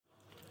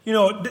You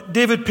know,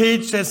 David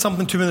Page said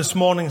something to me this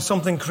morning,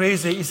 something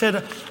crazy. He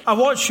said, I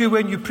watch you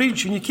when you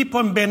preach and you keep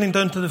on bending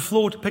down to the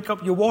floor to pick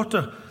up your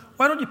water.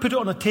 Why don't you put it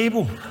on a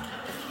table?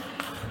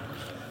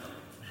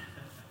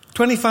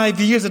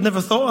 25 years, I'd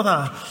never thought of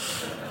that.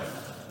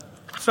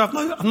 So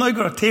I've now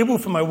got a table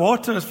for my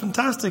water. It's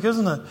fantastic,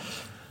 isn't it?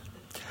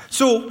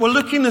 So we're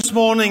looking this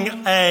morning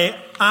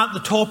at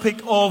the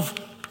topic of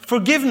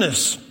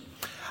forgiveness.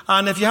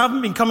 And if you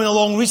haven't been coming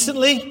along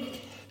recently,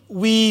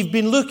 we've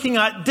been looking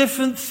at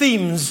different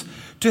themes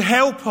to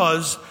help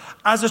us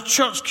as a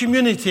church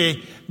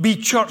community be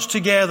church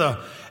together.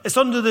 It's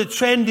under the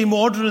trendy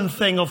modern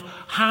thing of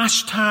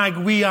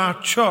 #WeAreChurch.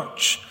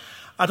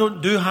 I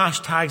don't do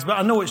hashtags, but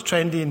I know it's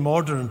trendy and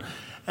modern.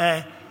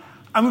 And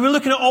we've been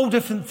looking at all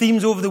different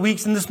themes over the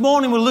weeks. And this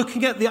morning we're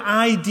looking at the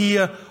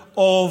idea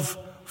of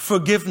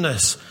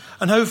forgiveness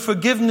and how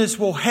forgiveness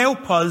will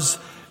help us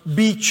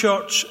be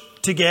church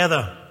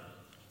together.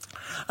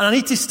 And I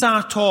need to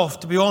start off,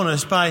 to be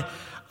honest, by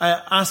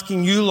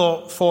asking you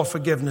lot for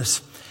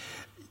forgiveness.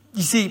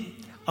 You see,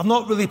 I've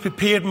not really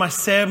prepared my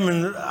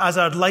sermon as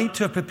I'd like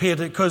to have prepared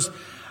it because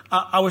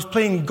I was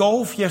playing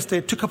golf yesterday.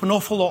 It took up an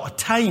awful lot of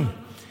time.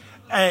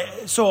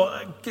 So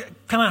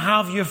can I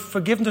have your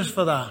forgiveness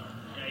for that?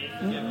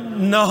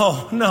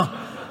 No.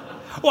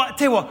 Well, I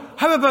tell you what,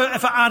 how about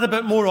if I add a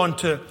bit more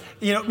onto it?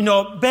 You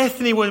know,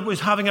 Bethany was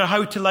having her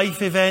How to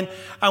Life event,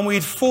 and we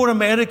had 4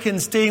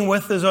 Americans staying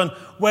with us on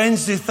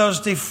Wednesday,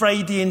 Thursday,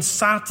 Friday, and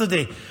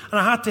Saturday, and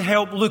I had to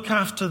help look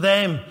after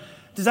them.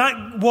 Does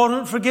that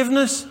warrant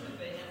forgiveness?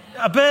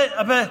 A bit.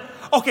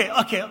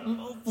 Okay.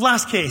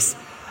 Last case.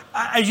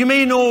 As you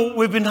may know,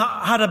 we've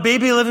had a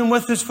baby living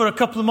with us for a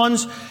couple of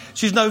months.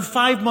 She's now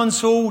 5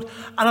 months old,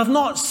 and I've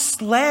not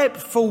slept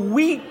for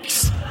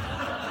weeks.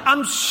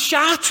 I'm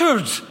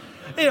shattered.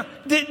 You know,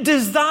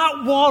 does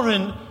that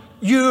warrant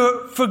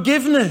your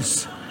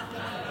forgiveness?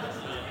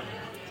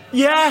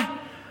 Yeah.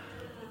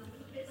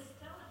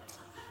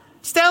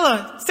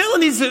 Stella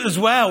needs it as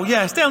well.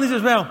 Yeah, Stella needs it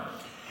as well.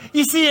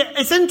 You see,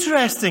 it's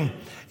interesting,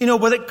 you know,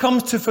 when it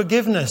comes to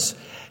forgiveness.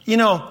 You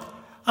know,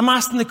 I'm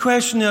asking the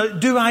question,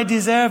 do I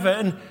deserve it?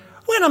 And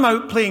when I'm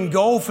out playing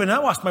golf, and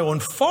that's my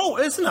own fault,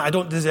 isn't it? I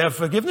don't deserve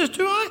forgiveness,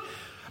 do I?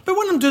 But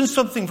when I'm doing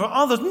something for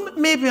others,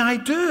 maybe I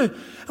do.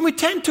 And we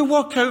tend to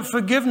work out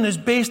forgiveness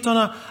based on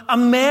a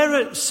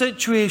merit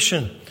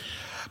situation.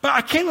 But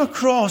I came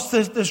across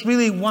this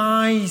really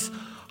wise,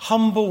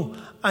 humble,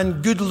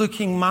 and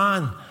good-looking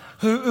man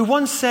who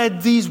once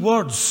said these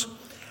words.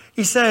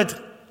 He said,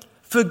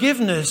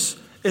 forgiveness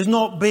is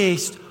not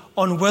based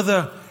on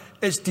whether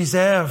it's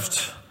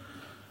deserved.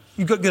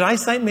 You've got good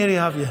eyesight, Mary,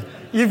 have you?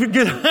 You've got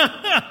good...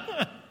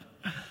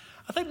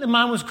 I think the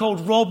man was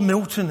called Rob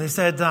Milton. He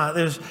said that.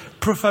 There's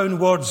profound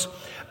words.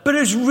 But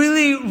it's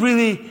really,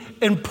 really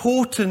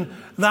important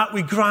that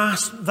we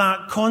grasp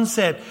that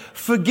concept.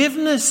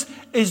 Forgiveness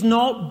is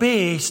not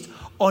based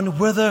on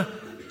whether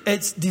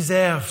it's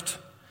deserved.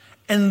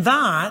 And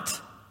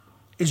that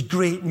is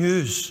great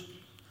news.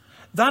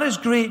 That is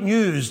great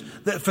news,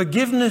 that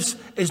forgiveness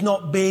is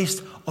not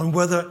based on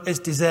whether it's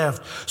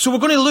deserved. So we're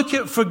going to look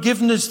at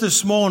forgiveness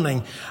this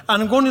morning,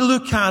 and I'm going to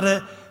look at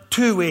it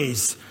 2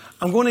 ways.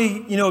 I'm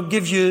going to,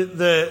 give you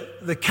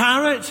the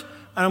carrot,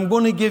 and I'm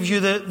going to give you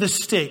the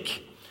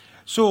stick.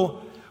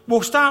 So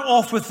we'll start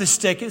off with the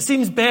stick. It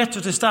seems better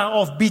to start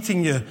off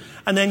beating you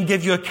and then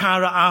give you a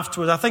carrot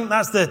afterwards. I think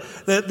that's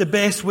the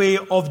best way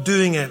of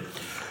doing it.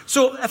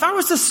 So if I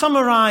was to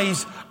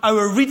summarize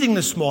our reading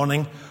this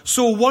morning,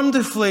 so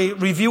wonderfully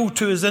revealed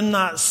to us in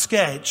that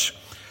sketch,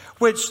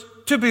 which,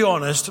 to be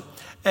honest,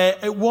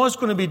 it was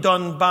going to be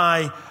done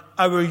by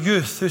our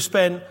youth who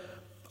spent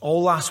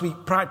all last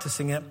week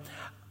practicing it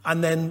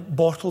and then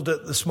bottled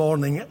it this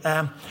morning.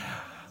 And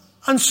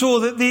so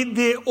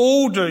the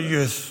older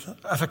youth,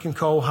 if I can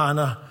call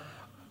Hannah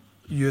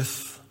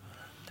youth,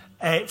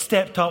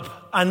 stepped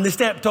up. And they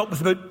stepped up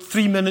with about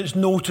 3 minutes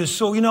notice.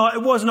 So,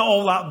 it wasn't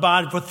all that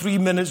bad for 3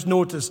 minutes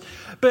notice.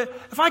 But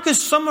if I could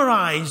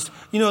summarize,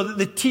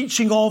 the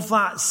teaching of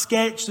that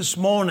sketch this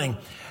morning,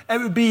 it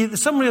would be, the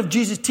summary of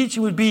Jesus'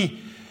 teaching would be,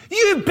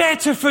 you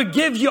better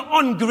forgive, you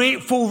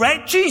ungrateful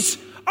wretches.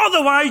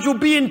 Otherwise you'll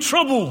be in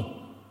trouble.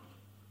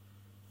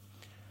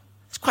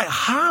 It's quite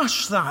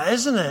harsh, that,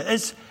 isn't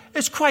it?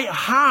 It's quite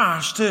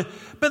harsh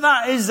but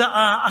that is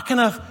a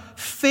kind of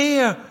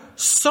fair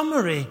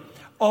summary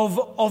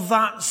of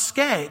that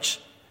sketch.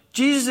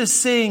 Jesus is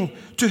saying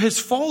to his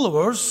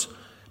followers,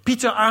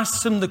 Peter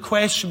asks him the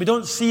question. We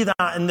don't see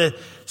that in the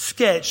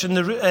sketch,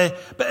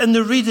 but in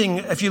the reading,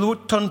 if you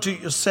turn to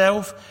it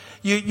yourself,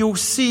 you'll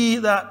see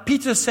that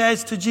Peter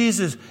says to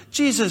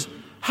Jesus,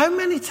 how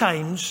many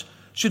times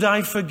should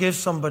I forgive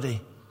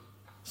somebody?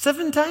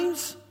 7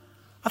 times?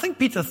 I think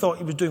Peter thought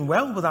he was doing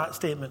well with that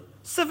statement.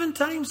 7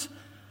 times?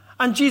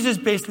 And Jesus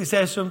basically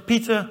says to him,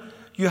 Peter,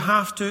 you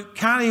have to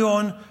carry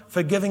on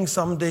forgiving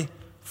somebody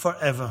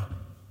forever.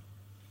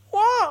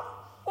 What?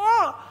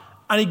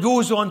 And he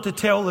goes on to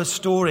tell the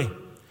story.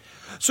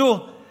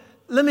 So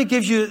let me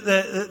give you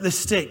the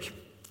stick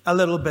a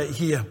little bit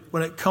here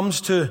when it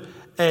comes to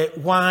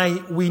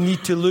why we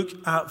need to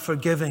look at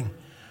forgiving.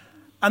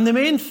 And the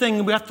main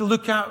thing we have to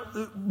look at,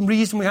 the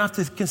reason we have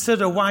to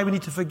consider why we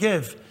need to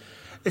forgive,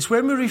 is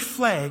when we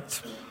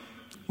reflect,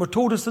 we're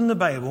told us in the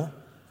Bible,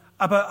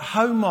 about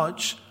how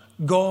much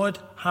God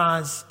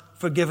has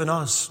forgiven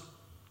us.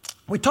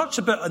 We touched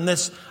a bit on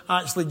this,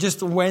 actually,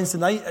 just on Wednesday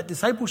night at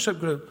Discipleship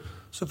Group.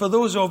 So for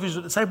those of you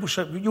at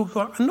Discipleship, you'll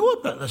go, I know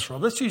about this,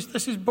 Rob. This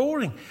is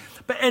boring.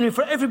 But anyway,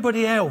 for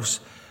everybody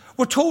else,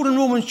 we're told in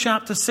Romans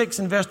chapter 6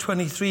 and verse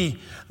 23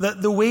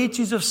 that the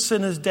wages of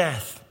sin is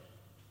death,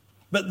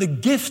 but the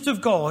gift of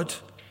God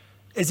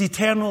is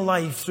eternal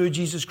life through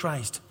Jesus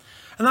Christ.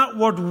 And that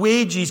word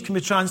wages can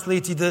be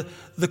translated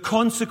the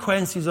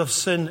consequences of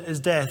sin is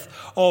death,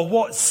 or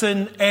what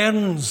sin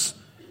earns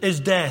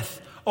is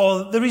death,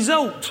 or the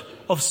result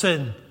of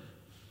sin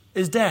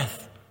is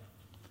death.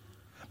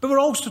 But we're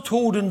also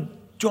told in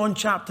John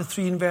chapter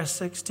 3 and verse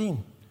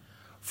 16,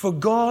 for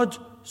God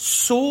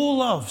so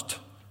loved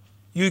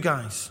you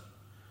guys.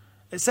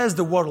 It says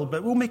the world,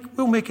 but we'll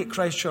make it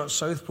Christchurch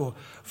Southport.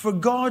 For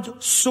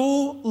God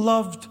so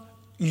loved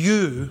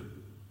you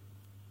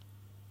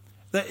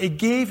that he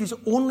gave his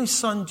only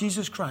son,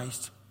 Jesus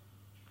Christ.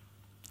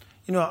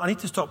 You know, I need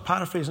to stop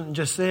paraphrasing and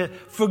just say it.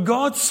 For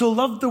God so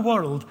loved the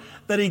world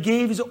that he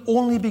gave his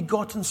only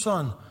begotten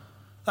son,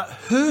 that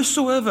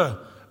whosoever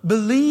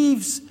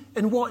believes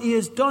in what he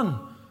has done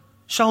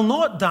shall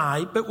not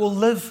die, but will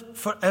live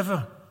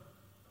forever.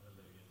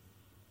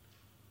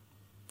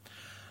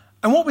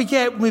 And what we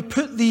get when we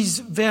put these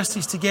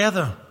verses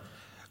together,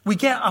 we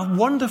get a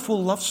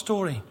wonderful love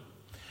story.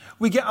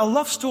 We get a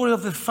love story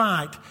of the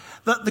fact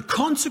that the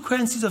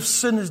consequences of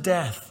sin is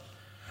death.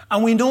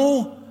 And we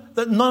know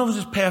that none of us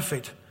is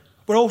perfect.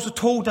 We're also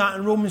told that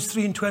in Romans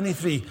 3 and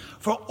 23.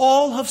 For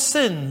all have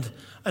sinned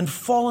and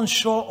fallen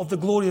short of the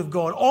glory of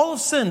God. All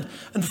have sinned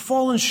and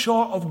fallen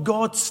short of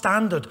God's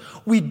standard.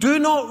 We do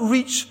not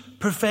reach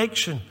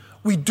perfection.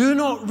 We do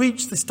not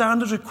reach the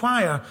standards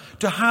required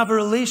to have a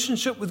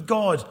relationship with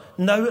God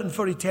now and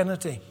for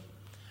eternity.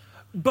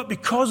 But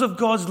because of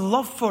God's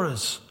love for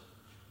us,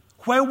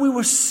 while we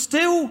were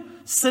still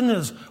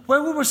sinners,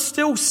 while we were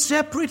still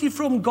separated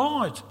from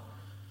God,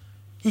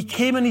 he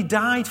came and he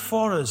died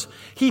for us.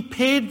 He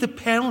paid the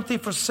penalty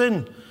for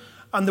sin.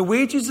 And the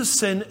wages of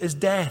sin is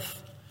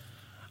death.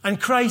 And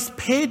Christ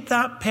paid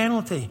that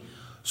penalty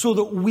so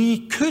that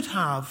we could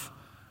have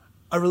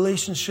a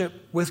relationship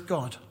with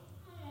God,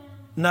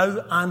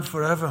 now and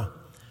forever.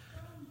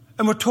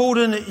 And we're told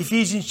in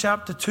Ephesians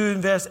chapter 2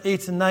 and verse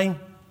 8 and 9,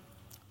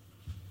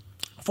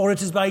 for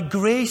it is by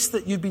grace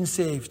that you've been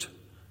saved,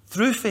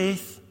 through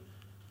faith,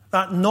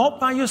 that not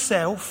by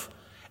yourself,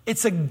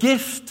 it's a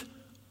gift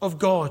of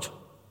God,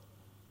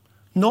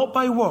 not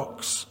by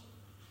works,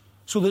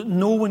 so that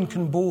no one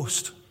can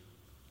boast.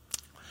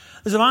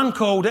 There's a man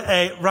called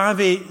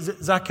Ravi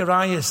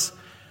Zacharias,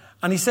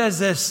 and he says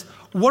this: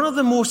 one of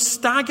the most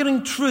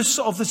staggering truths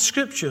of the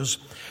Scriptures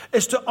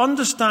is to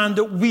understand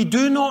that we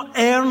do not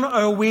earn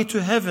our way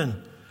to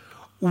heaven.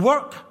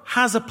 Work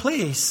has a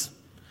place,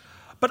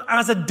 but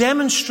as a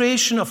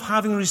demonstration of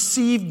having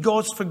received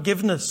God's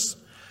forgiveness,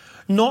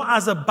 not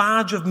as a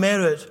badge of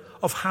merit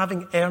of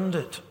having earned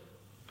it.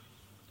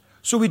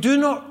 So we do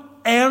not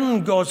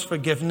earn God's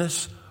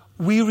forgiveness,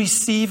 we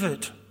receive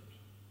it.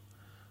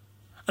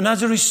 And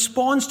as a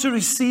response to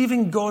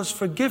receiving God's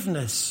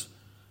forgiveness,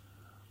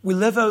 we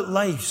live out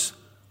lives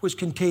which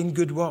contain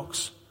good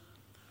works.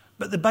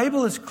 But the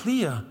Bible is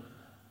clear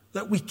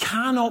that we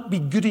cannot be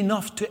good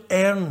enough to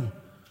earn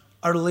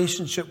a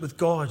relationship with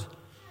God.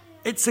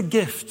 It's a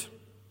gift.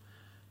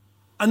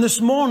 And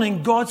this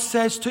morning, God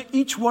says to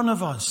each one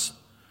of us,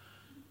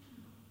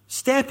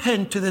 step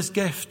into this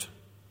gift.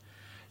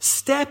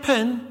 Step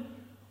in.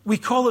 We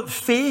call it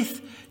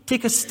faith.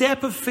 Take a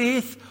step of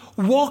faith.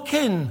 Walk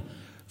in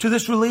to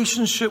this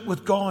relationship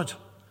with God.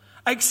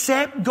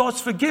 Accept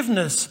God's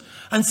forgiveness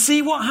and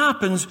see what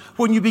happens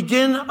when you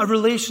begin a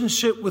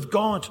relationship with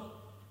God.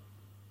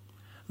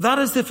 That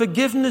is the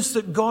forgiveness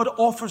that God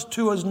offers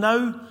to us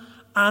now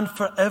and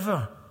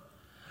forever.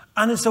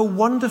 And it's a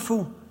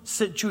wonderful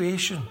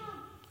situation.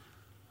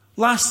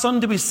 Last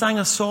Sunday we sang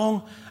a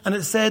song and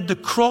it said, the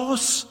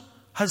cross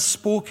has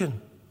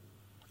spoken.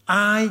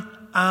 I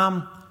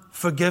am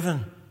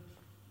forgiven.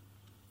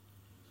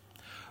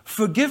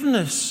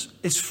 Forgiveness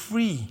is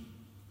free,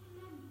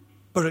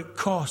 but it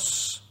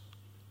costs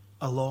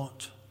a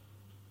lot.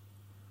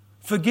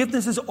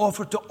 Forgiveness is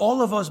offered to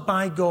all of us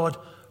by God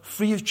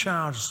free of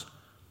charge,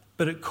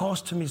 but it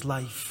cost him his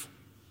life.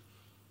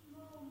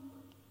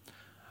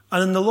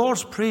 And in the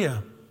Lord's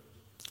Prayer,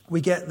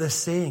 we get this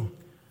saying.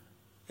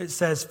 It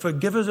says,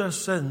 forgive us our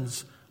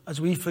sins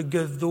as we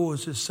forgive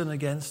those who sin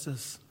against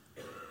us.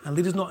 And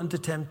lead us not into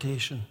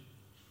temptation.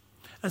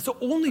 And it's the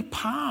only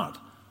part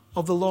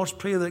of the Lord's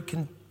Prayer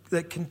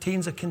that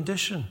contains a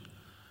condition.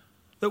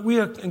 That we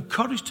are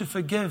encouraged to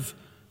forgive,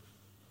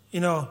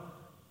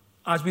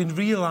 as we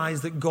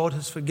realize that God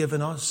has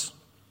forgiven us.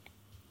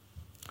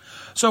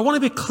 So I want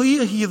to be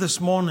clear here this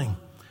morning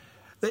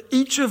that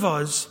each of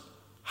us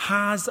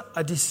has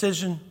a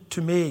decision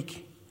to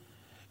make.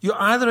 You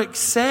either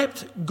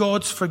accept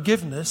God's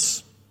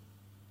forgiveness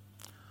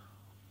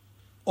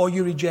or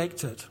you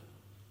reject it.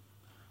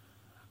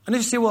 And if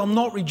you say, well, I'm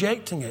not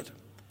rejecting it,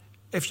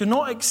 if you're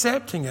not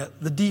accepting it,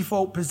 the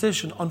default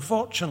position,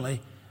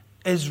 unfortunately,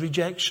 is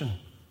rejection.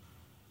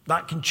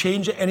 That can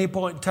change at any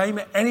point in time.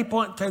 At any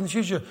point in time in the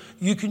future,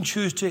 you can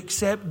choose to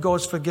accept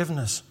God's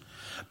forgiveness.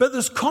 But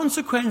there's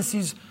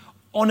consequences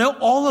on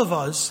all of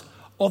us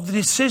of the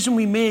decision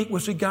we make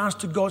with regards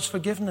to God's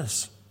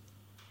forgiveness.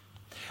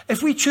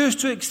 If we choose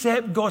to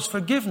accept God's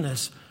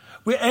forgiveness,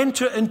 we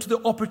enter into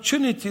the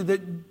opportunity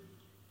that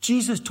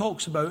Jesus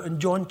talks about in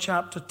John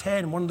chapter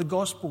 10, one of the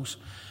Gospels.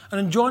 And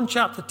in John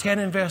chapter 10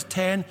 and verse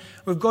 10,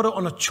 we've got it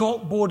on a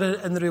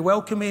chalkboard in the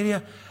welcome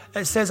area.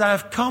 It says, I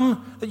have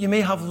come that you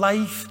may have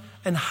life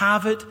and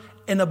have it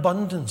in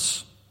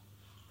abundance.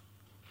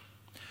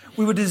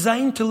 We were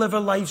designed to live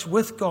our lives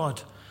with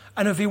God.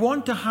 And if we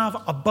want to have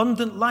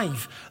abundant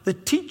life, the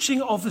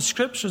teaching of the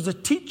Scriptures, the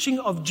teaching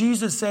of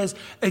Jesus says,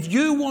 if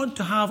you want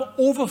to have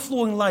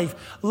overflowing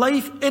life,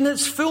 life in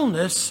its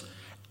fullness,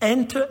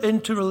 enter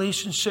into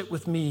relationship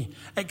with me.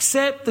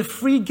 Accept the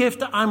free gift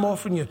that I'm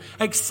offering you.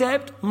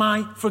 Accept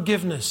my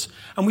forgiveness.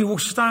 And we will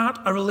start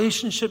a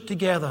relationship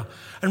together.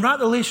 And that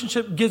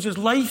relationship gives us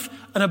life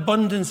and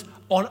abundance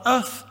on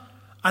earth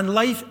and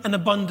life and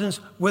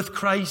abundance with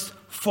Christ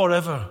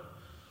forever.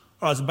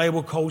 Or as the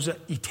Bible calls it,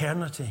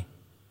 eternity.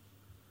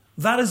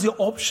 That is the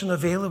option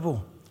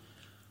available.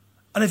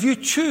 And if you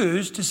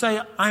choose to say,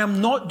 I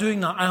am not doing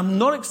that, I am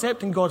not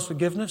accepting God's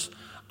forgiveness,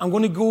 I'm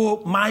going to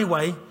go my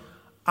way,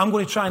 I'm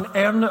going to try and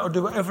earn it or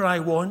do whatever I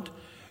want,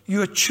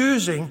 you are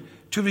choosing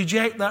to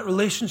reject that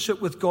relationship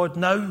with God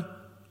now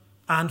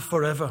and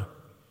forever.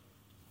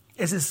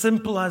 It's as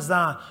simple as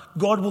that.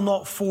 God will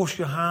not force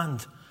your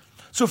hand.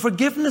 So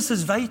forgiveness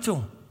is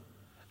vital.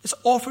 It's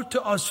offered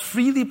to us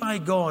freely by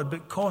God, but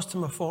it costs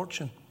him a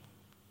fortune.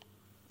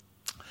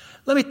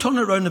 Let me turn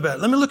it around a bit.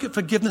 Let me look at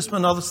forgiveness from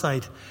another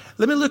side.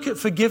 Let me look at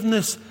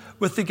forgiveness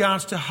with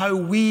regards to how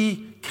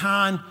we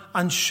can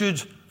and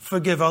should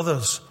forgive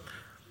others.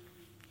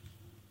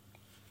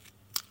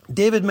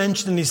 David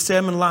mentioned in his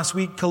sermon last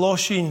week,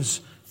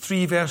 Colossians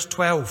 3 verse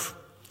 12.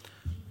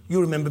 You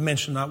remember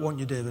mentioning that, won't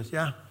you, David?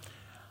 Yeah?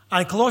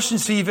 And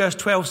Colossians 3 verse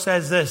 12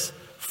 says this,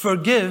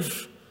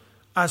 forgive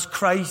as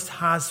Christ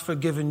has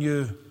forgiven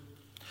you.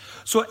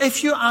 So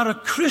if you are a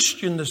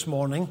Christian this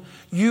morning,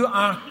 you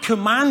are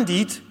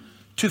commanded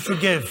to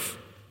forgive.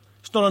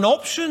 It's not an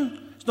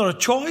option. It's not a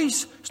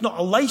choice. It's not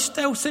a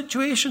lifestyle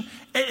situation.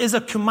 It is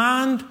a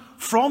command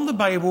from the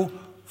Bible,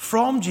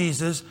 from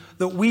Jesus,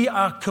 that we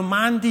are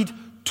commanded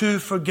to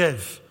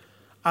forgive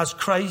as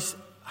Christ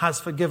has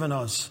forgiven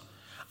us.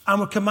 And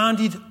we're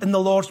commanded in the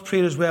Lord's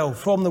Prayer as well,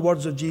 from the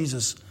words of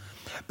Jesus.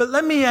 But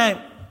let me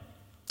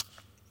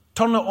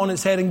turn it on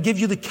its head and give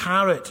you the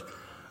carrot.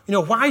 You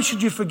know, why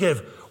should you forgive?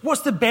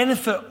 What's the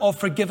benefit of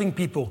forgiving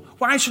people?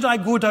 Why should I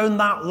go down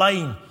that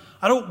line?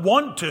 I don't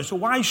want to, so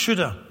why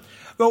should I?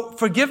 Well,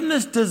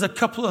 forgiveness does a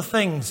couple of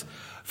things.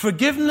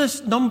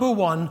 Forgiveness, number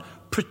one,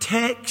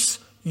 protects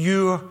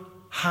your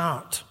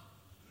heart.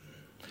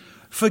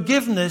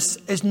 Forgiveness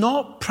is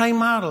not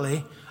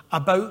primarily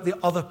about the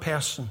other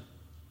person.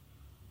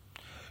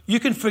 You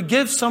can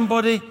forgive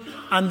somebody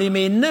and they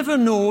may never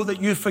know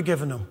that you've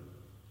forgiven them.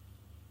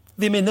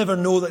 They may never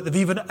know that they've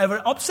even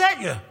ever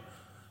upset you.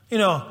 You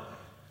know,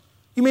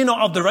 you may not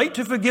have the right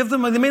to forgive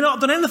them, or they may not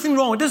have done anything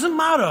wrong. It doesn't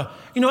matter.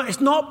 You know,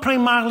 it's not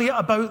primarily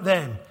about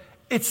them.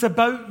 It's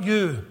about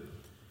you.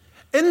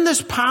 In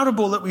this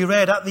parable that we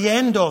read at the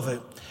end of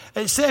it,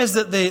 it says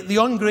that the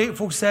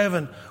ungrateful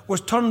servant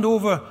was turned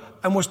over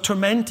and was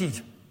tormented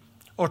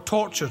or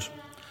tortured.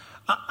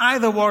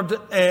 Either word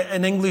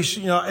in English,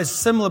 you know, is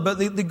similar, but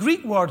the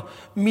Greek word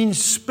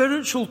means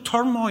spiritual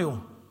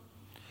turmoil.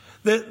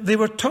 They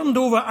were turned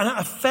over and it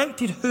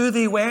affected who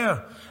they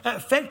were. It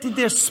affected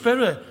their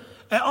spirit.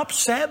 It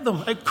upset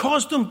them. It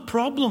caused them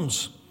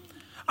problems.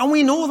 And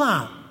we know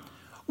that.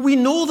 We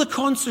know the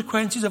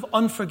consequences of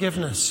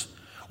unforgiveness.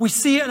 We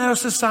see it in our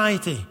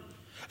society.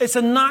 It's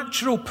a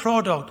natural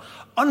product.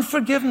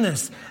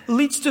 Unforgiveness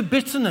leads to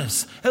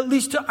bitterness. It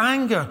leads to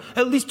anger.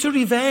 It leads to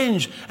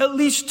revenge. It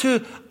leads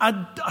to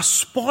a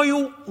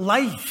spoiled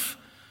life.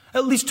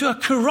 It leads to a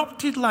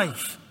corrupted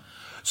life.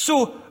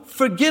 So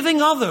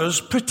forgiving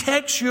others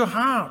protects your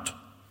heart.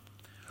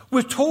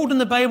 We're told in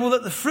the Bible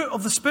that the fruit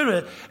of the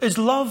Spirit is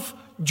love,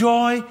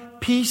 joy,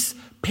 peace,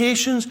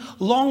 patience,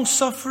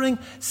 long-suffering,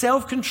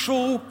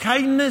 self-control,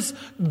 kindness,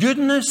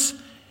 goodness.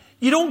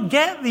 You don't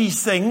get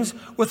these things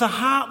with a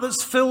heart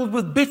that's filled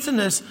with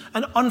bitterness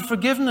and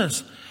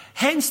unforgiveness.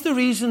 Hence the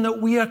reason that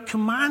we are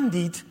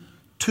commanded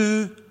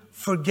to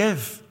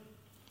forgive.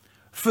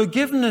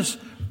 Forgiveness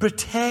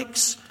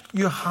protects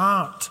your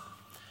heart.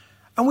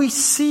 And we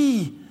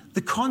see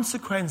the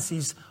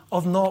consequences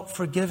of not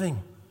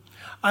forgiving.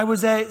 I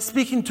was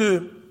speaking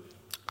to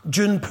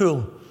June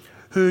Poole,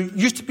 who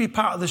used to be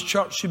part of this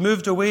church. She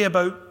moved away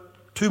about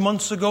 2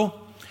 months ago.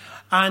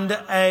 And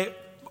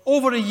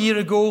over a year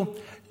ago,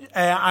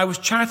 I was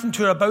chatting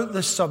to her about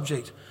this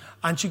subject.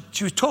 And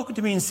she was talking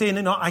to me and saying,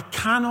 you know, I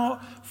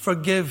cannot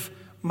forgive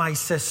my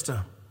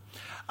sister.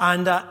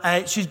 And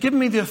she's given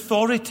me the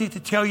authority to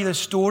tell you this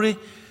story.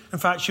 In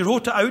fact, she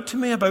wrote it out to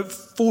me, about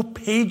 4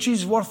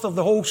 pages worth of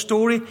the whole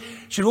story.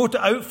 She wrote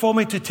it out for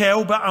me to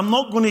tell, but I'm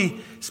not going to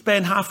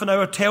spend half an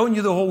hour telling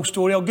you the whole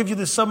story. I'll give you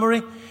the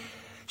summary.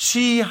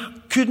 She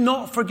could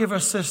not forgive her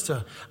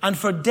sister, and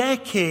for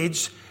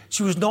decades,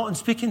 she was not in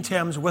speaking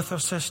terms with her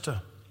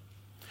sister.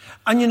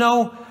 And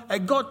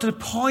it got to the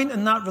point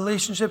in that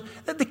relationship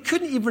that they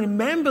couldn't even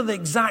remember the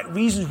exact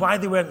reasons why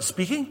they weren't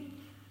speaking.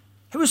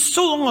 It was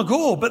so long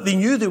ago, but they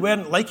knew they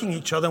weren't liking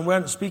each other and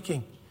weren't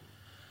speaking.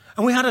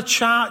 And we had a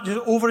chat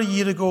over a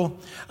year ago,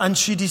 and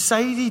she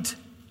decided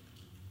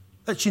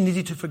that she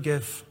needed to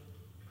forgive,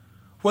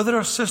 whether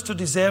her sister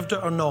deserved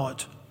it or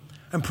not.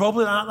 And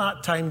probably at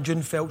that time,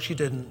 June felt she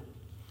didn't.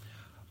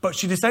 But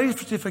she decided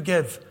to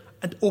forgive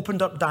and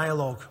opened up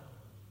dialogue.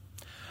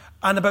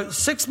 And about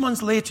 6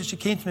 months later, she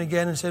came to me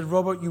again and said,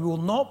 Robert, you will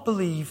not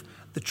believe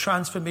the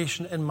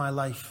transformation in my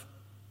life.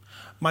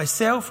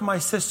 Myself and my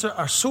sister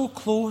are so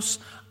close,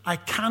 I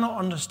cannot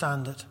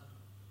understand it.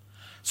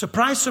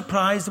 Surprise,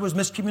 surprise, there was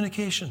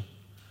miscommunication.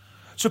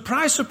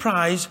 Surprise,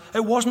 surprise,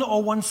 it wasn't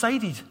all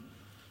one-sided.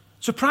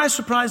 Surprise,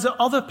 surprise, the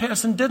other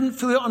person didn't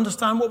fully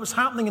understand what was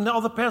happening in the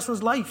other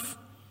person's life.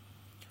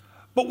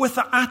 But with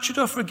the attitude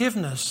of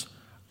forgiveness,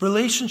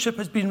 relationship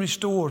has been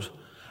restored.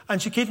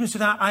 And she came to me and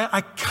said,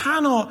 I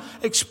cannot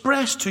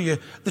express to you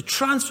the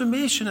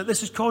transformation that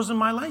this has caused in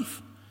my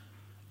life.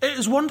 It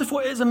is wonderful.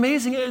 It is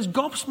amazing. It is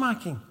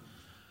gobsmacking.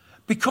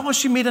 Because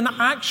she made an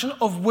action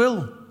of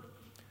will.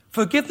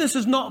 Forgiveness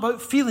is not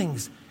about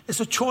feelings. It's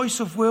a choice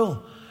of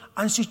will.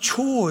 And she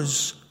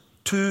chose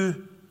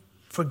to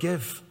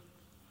forgive.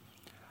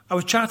 I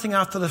was chatting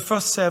after the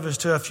first service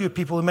to a few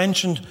people who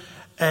mentioned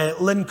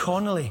Lynn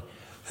Connolly,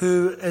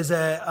 who is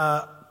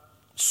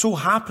so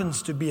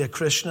happens to be a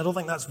Christian. I don't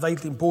think that's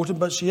vitally important,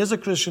 but she is a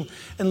Christian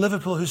in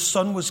Liverpool whose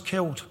son was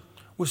killed,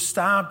 was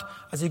stabbed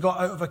as he got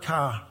out of a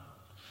car.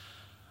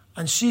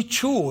 And she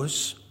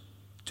chose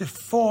to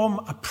form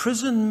a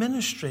prison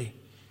ministry,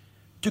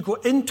 to go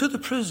into the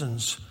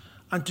prisons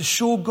and to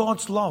show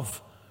God's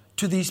love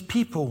to these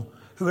people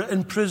who are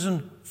in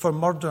prison for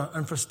murder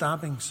and for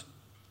stabbings.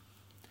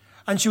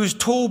 And she was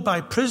told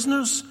by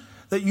prisoners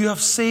that you have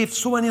saved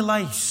so many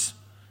lives.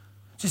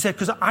 She said,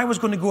 because I was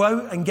going to go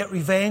out and get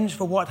revenge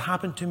for what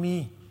happened to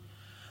me.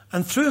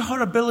 And through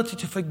her ability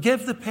to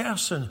forgive the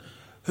person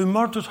who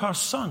murdered her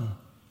son,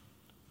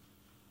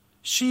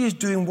 she is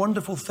doing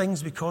wonderful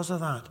things because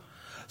of that.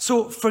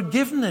 So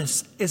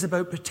forgiveness is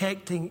about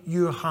protecting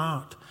your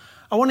heart.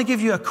 I want to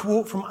give you a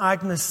quote from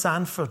Agnes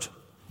Sanford.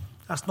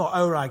 That's not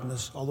our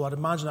Agnes, although I'd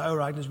imagine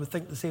our Agnes would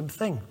think the same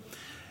thing.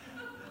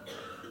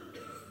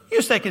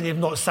 You're thinking it's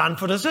not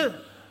Sanford, is it?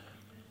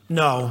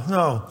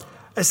 No.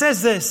 It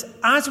says this: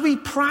 as we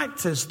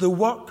practice the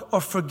work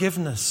of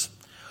forgiveness,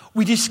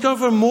 we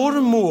discover more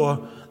and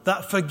more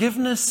that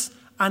forgiveness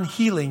and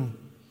healing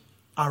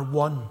are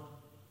one.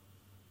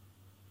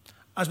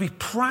 As we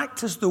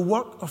practice the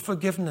work of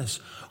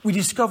forgiveness, we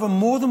discover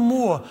more and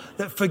more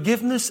that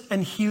forgiveness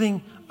and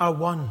healing are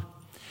one.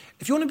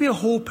 If you want to be a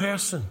whole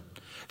person,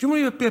 if you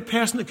want to be a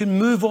person that can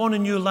move on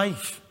in your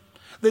life,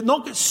 that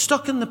not get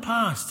stuck in the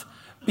past,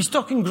 be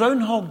stuck in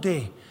Groundhog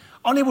Day,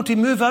 unable to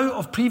move out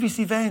of previous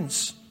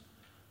events,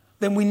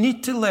 then we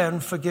need to learn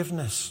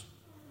forgiveness.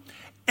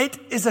 It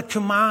is a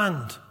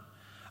command.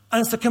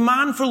 And it's a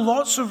command for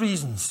lots of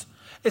reasons.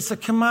 It's a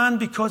command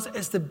because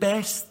it's the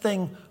best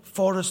thing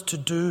for us to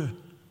do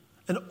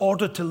in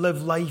order to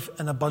live life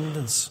in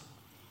abundance.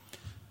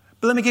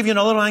 But let me give you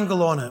another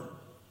angle on it.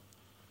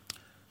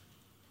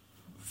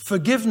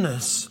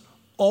 Forgiveness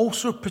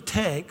also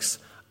protects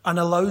and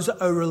allows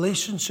our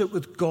relationship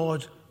with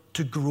God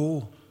to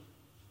grow.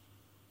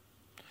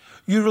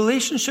 Your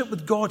relationship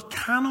with God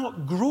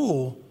cannot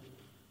grow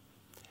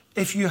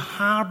if you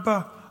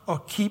harbor or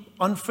keep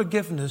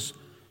unforgiveness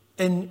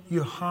in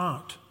your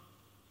heart.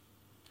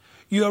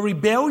 You are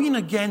rebelling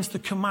against the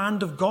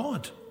command of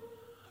God.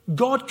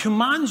 God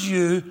commands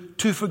you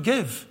to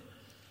forgive.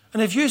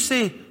 And if you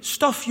say,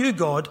 stuff you,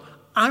 God,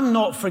 I'm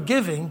not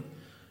forgiving,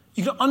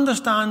 you can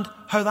understand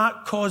how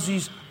that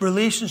causes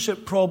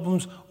relationship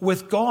problems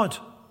with God.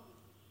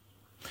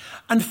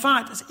 In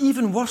fact, it's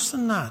even worse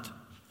than that.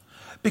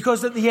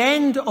 Because at the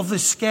end of the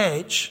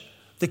sketch,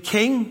 the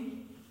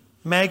king,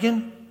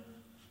 Megan,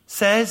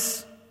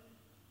 says,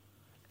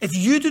 if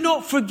you do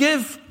not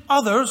forgive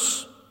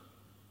others,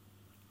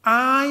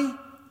 I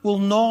will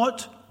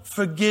not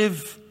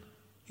forgive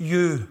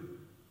you.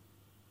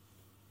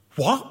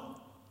 What?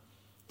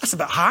 That's a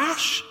bit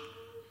harsh.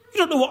 You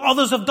don't know what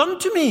others have done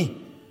to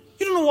me.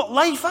 You don't know what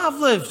life I've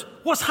lived,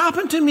 what's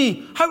happened to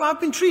me, how I've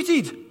been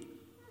treated.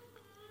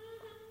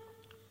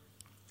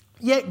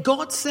 Yet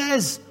God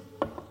says,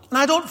 and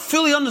I don't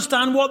fully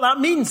understand what that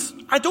means.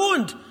 I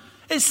don't.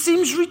 It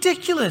seems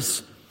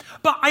ridiculous.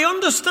 But I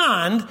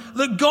understand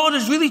that God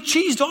is really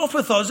cheesed off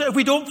with us if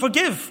we don't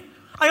forgive.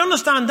 I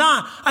understand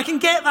that. I can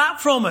get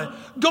that from it.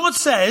 God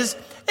says,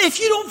 if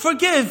you don't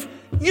forgive,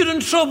 you're in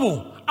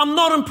trouble. I'm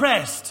not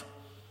impressed.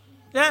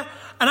 Yeah?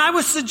 And I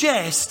would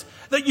suggest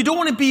that you don't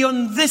want to be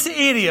on this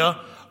area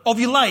of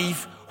your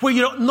life where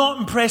you're not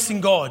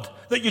impressing God,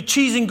 that you're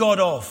cheesing God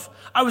off.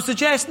 I would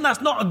suggest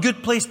that's not a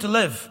good place to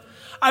live.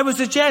 I would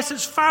suggest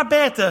it's far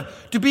better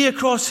to be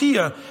across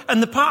here in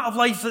the part of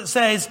life that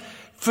says,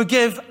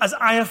 forgive as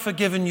I have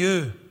forgiven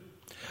you.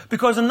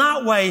 Because in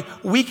that way,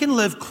 we can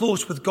live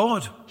close with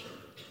God.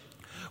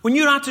 When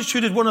your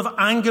attitude is one of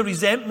anger,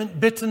 resentment,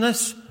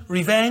 bitterness,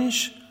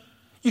 revenge,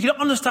 you can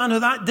understand how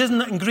that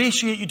doesn't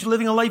ingratiate you to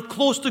living a life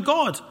close to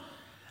God.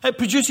 It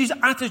produces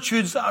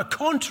attitudes that are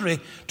contrary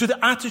to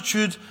the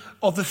attitude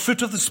of the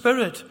fruit of the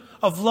Spirit,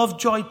 of love,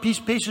 joy, peace,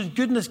 patience,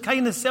 goodness,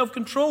 kindness,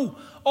 self-control,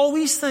 all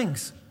these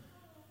things.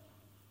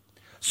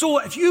 So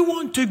if you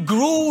want to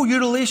grow your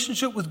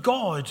relationship with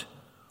God,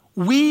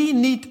 we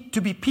need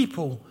to be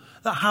people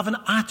that have an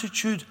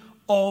attitude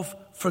of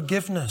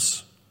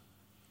forgiveness.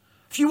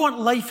 If you want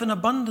life in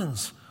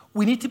abundance,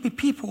 we need to be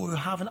people who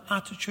have an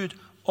attitude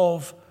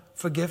of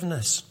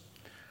forgiveness.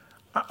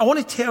 I want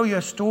to tell you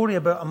a story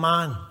about a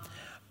man,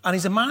 and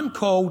he's a man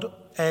called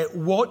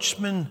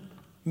Watchman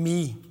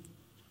Nee.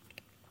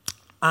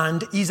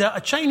 And he's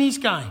a Chinese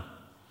guy.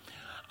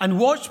 And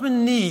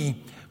Watchman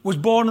Nee was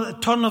born at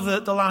the turn of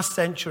the last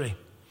century.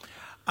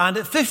 And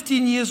at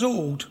 15 years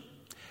old,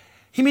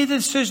 he made a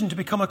decision to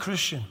become a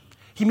Christian.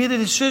 He made a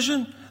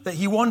decision that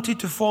he wanted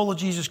to follow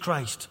Jesus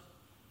Christ.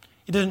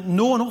 He didn't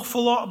know an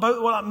awful lot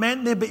about what that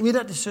meant there, but he made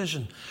that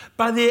decision.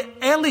 By the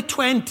early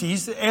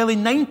 20s, the early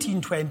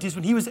 1920s,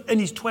 when he was in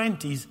his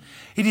 20s,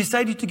 he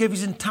decided to give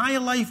his entire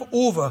life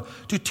over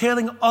to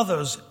telling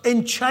others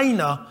in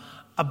China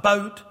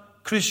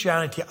about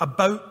Christianity,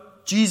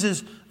 about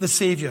Jesus the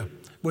Savior,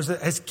 was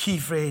his key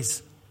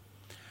phrase.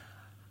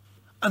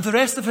 And for the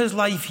rest of his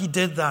life, he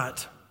did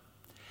that.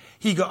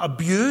 He got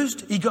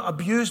abused. He got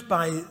abused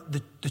by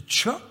the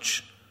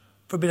church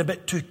for being a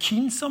bit too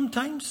keen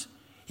sometimes.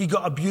 He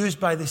got abused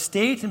by the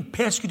state and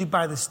persecuted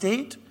by the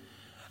state.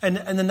 And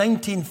in the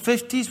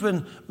 1950s,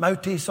 when Mao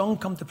Tse-tung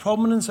came to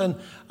prominence and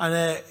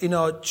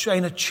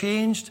China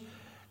changed,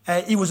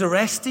 he was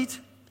arrested.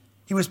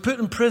 He was put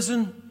in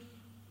prison.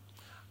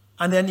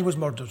 And then he was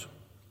murdered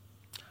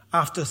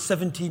after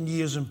 17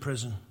 years in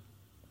prison.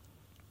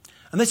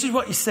 And this is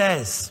what he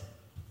says.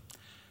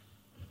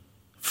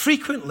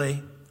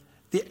 Frequently,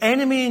 the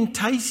enemy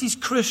entices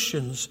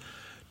Christians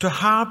to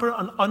harbour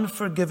an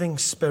unforgiving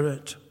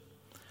spirit,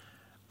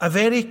 a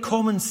very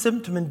common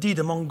symptom indeed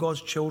among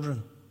God's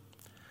children.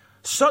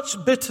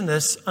 Such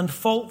bitterness and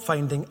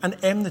fault-finding and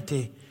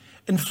enmity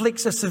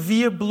inflicts a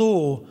severe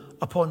blow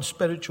upon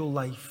spiritual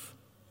life.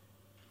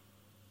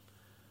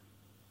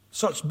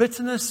 Such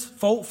bitterness,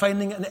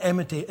 fault-finding and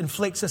enmity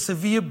inflicts a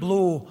severe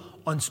blow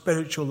on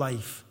spiritual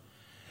life.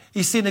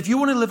 He's saying if you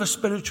want to live a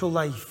spiritual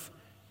life,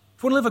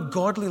 if you want to live a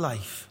godly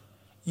life,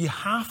 you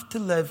have to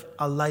live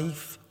a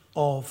life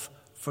of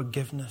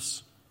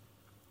forgiveness.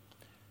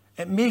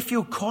 It may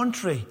feel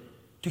contrary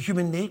to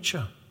human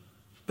nature,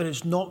 but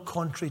it's not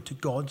contrary to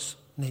God's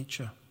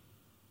nature.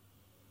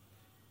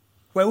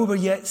 While we were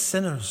yet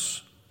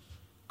sinners,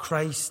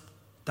 Christ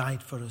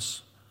died for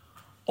us.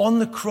 On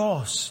the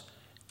cross,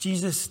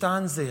 Jesus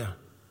stands there,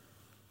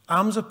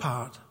 arms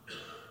apart,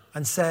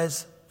 and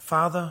says,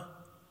 Father,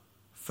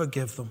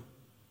 forgive them.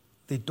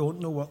 They don't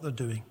know what they're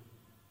doing.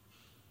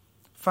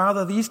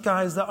 Father, these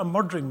guys that are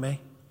murdering me,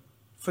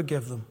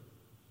 forgive them.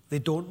 They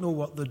don't know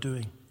what they're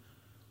doing.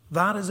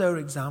 That is our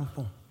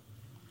example.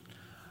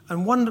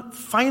 And one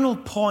final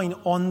point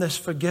on this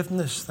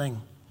forgiveness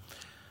thing.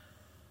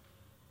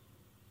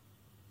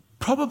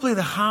 Probably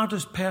the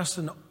hardest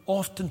person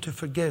often to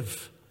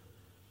forgive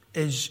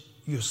is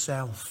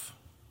yourself.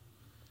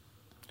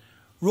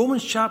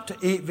 Romans chapter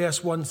 8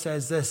 verse 1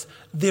 says this,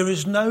 there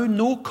is now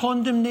no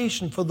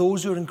condemnation for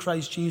those who are in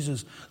Christ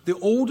Jesus. The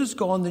old is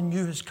gone, the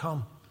new has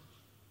come.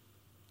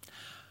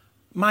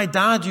 My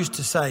dad used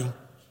to say,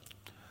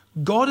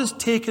 God has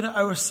taken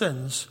our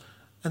sins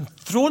and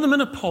thrown them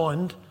in a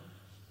pond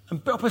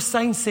and put up a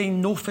sign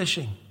saying no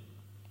fishing.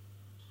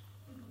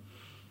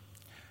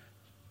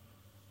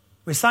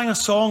 We sang a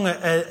song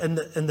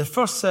in the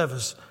first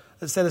service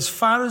that said, as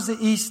far as the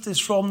east is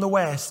from the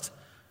west,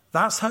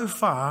 that's how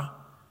far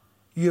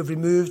you have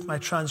removed my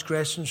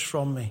transgressions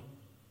from me.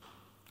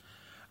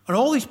 And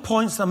all these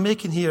points I'm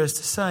making here is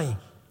to say,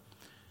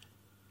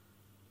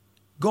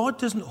 God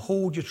doesn't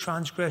hold your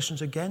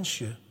transgressions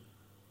against you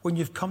when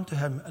you've come to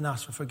him and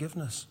asked for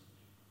forgiveness.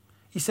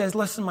 He says,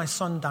 listen, my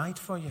son died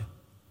for you.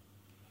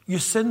 Your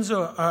sins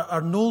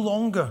are no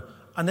longer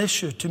an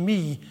issue to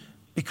me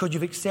because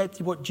you've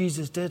accepted what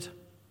Jesus did.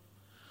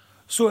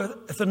 So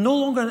if they're no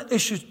longer an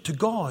issue to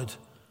God,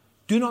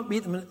 do not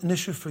make them an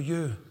issue for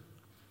you.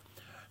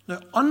 Now,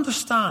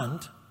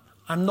 understand,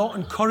 I'm not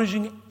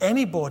encouraging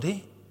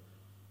anybody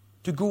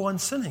to go on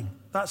sinning.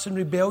 That's in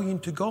rebellion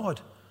to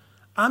God.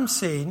 I'm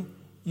saying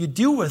you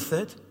deal with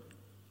it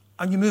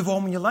and you move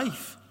on with your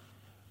life.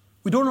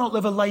 We do not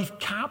live a life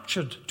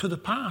captured to the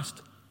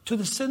past, to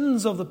the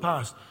sins of the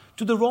past,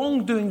 to the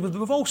wrongdoing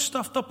we've all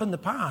stuffed up in the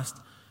past.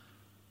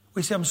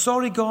 We say, I'm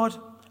sorry, God,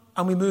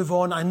 and we move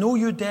on. I know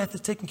your death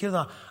is taking care of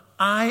that.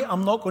 I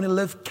am not going to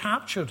live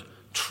captured,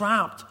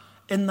 trapped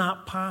in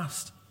that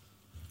past.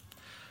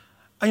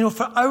 And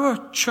for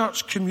our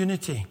church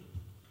community,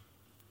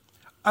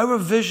 Our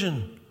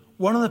vision,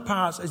 one of the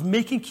parts, is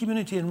making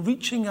community and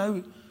reaching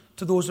out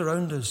to those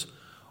around us.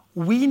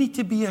 We need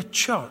to be a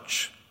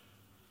church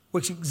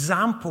which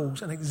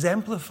examples and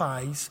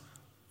exemplifies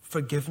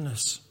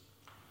forgiveness.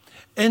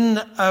 In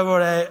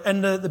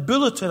the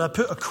bulletin, I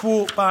put a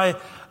quote by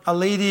a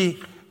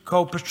lady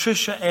called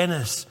Patricia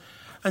Ennis.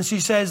 And she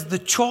says, "The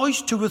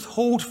choice to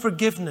withhold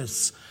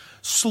forgiveness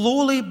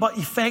slowly but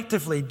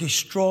effectively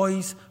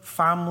destroys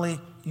family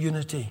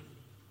unity."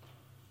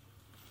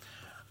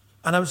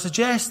 And I would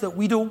suggest that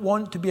we don't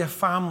want to be a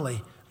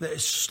family that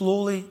is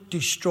slowly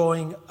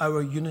destroying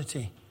our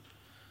unity.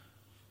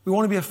 We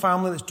want to be a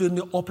family that's doing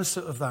the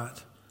opposite of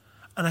that.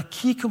 And a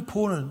key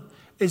component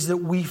is that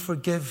we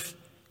forgive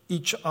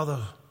each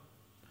other.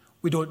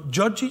 We don't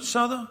judge each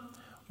other.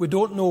 We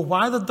don't know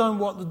why they've done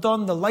what they've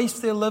done, the lives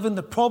they're living,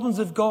 the problems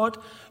they've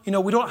got. We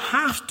don't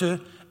have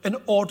to in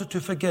order to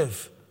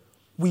forgive.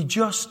 We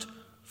just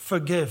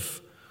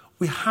forgive.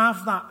 We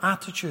have that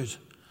attitude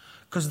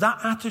because that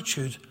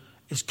attitude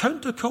is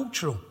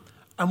countercultural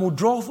and will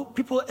draw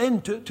people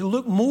in to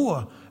look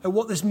more at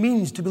what this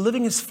means to be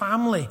living as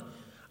family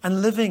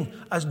and living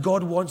as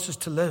God wants us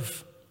to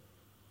live.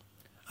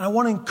 And I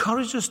want to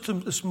encourage us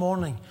this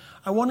morning.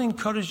 I want to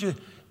encourage you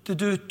to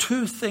do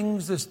two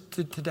things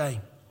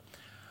today.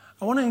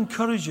 I want to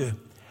encourage you,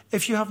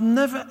 if you have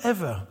never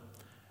ever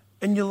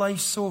in your life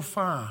so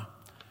far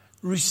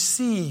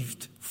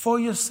received for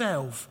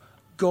yourself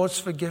God's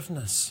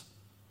forgiveness,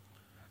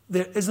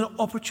 there is an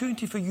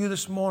opportunity for you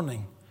this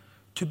morning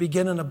to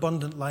begin an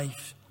abundant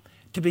life,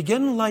 to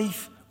begin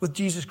life with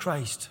Jesus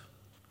Christ.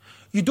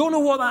 You don't know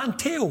what that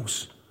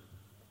entails.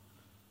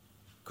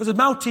 Because the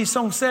Maltese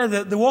song said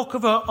that the walk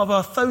of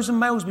 1,000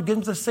 miles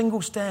begins with a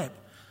single step.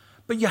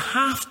 But you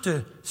have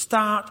to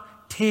start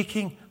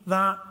taking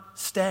that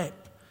step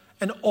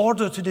in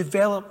order to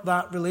develop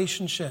that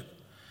relationship.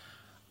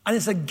 And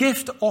it's a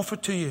gift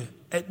offered to you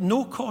at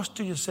no cost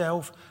to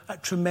yourself,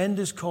 at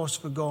tremendous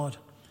cost for God.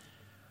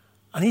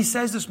 And he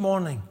says this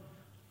morning,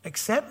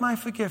 accept my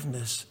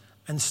forgiveness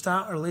and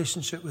start a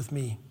relationship with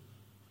me.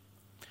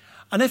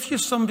 And if you're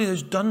somebody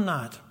who's done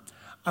that,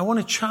 I want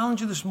to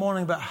challenge you this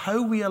morning about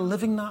how we are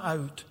living that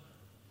out.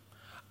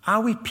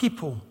 Are we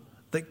people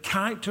that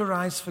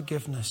characterize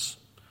forgiveness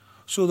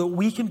so that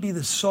we can be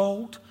the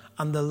salt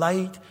and the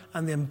light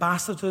and the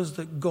ambassadors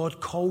that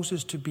God calls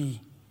us to be?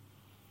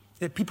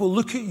 That people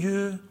look at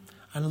you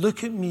and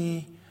look at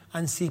me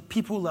and see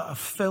people that are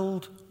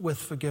filled with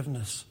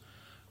forgiveness,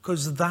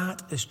 because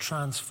that is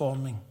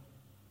transforming.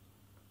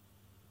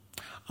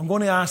 I'm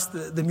going to ask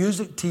the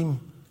music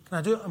team.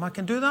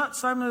 Can do that,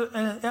 Simon?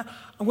 Yeah.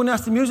 I'm going to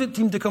ask the music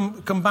team to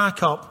come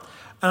back up,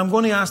 and I'm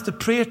going to ask the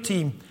prayer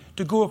team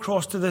to go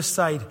across to this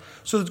side.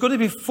 So there's going to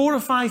be 4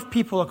 or 5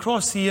 people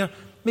across here,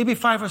 maybe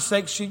 5 or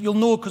 6. You'll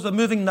know because they're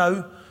moving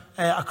now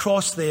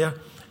across there.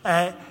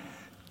 And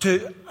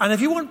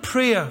if you want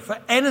prayer for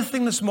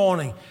anything this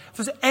morning, if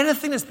there's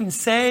anything that's been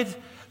said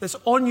that's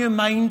on your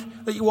mind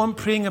that you want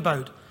praying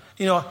about,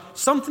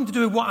 something to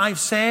do with what I've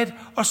said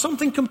or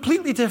something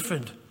completely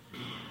different.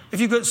 If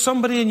you've got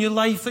somebody in your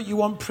life that you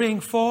want praying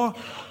for,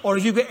 or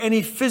if you've got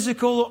any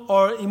physical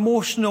or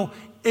emotional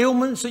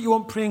ailments that you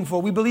want praying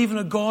for, we believe in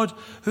a God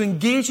who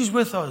engages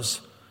with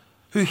us,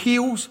 who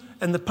heals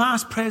in the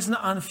past, present,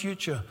 and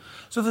future.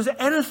 So if there's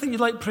anything you'd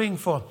like praying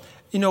for,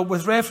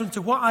 with reference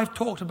to what I've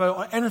talked about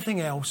or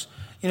anything else,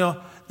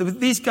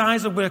 these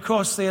guys will be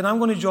across there and I'm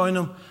going to join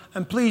them.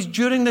 And please,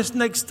 during this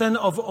next stint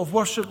of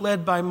worship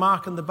led by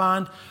Mark and the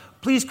band,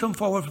 please come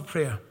forward for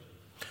prayer.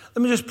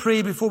 Let me just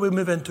pray before we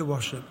move into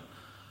worship.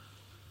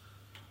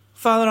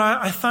 Father,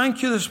 I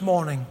thank you this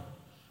morning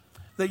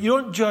that you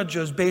don't judge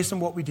us based on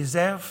what we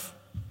deserve,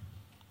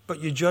 but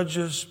you judge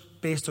us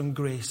based on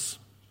grace,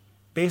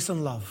 based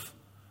on love,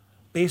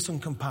 based on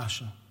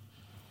compassion.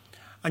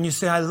 And you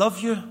say, I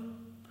love you,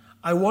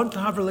 I want to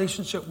have a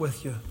relationship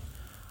with you,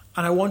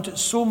 and I want it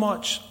so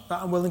much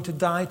that I'm willing to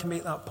die to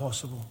make that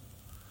possible.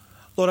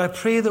 Lord, I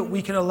pray that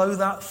we can allow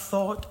that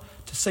thought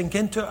to sink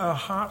into our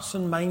hearts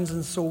and minds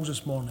and souls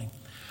this morning,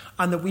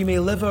 and that we may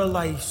live our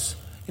lives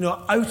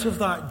out of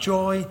that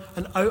joy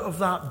and out of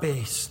that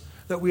base,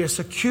 that we are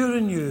secure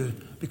in you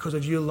because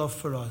of your love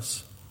for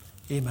us.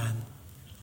 Amen.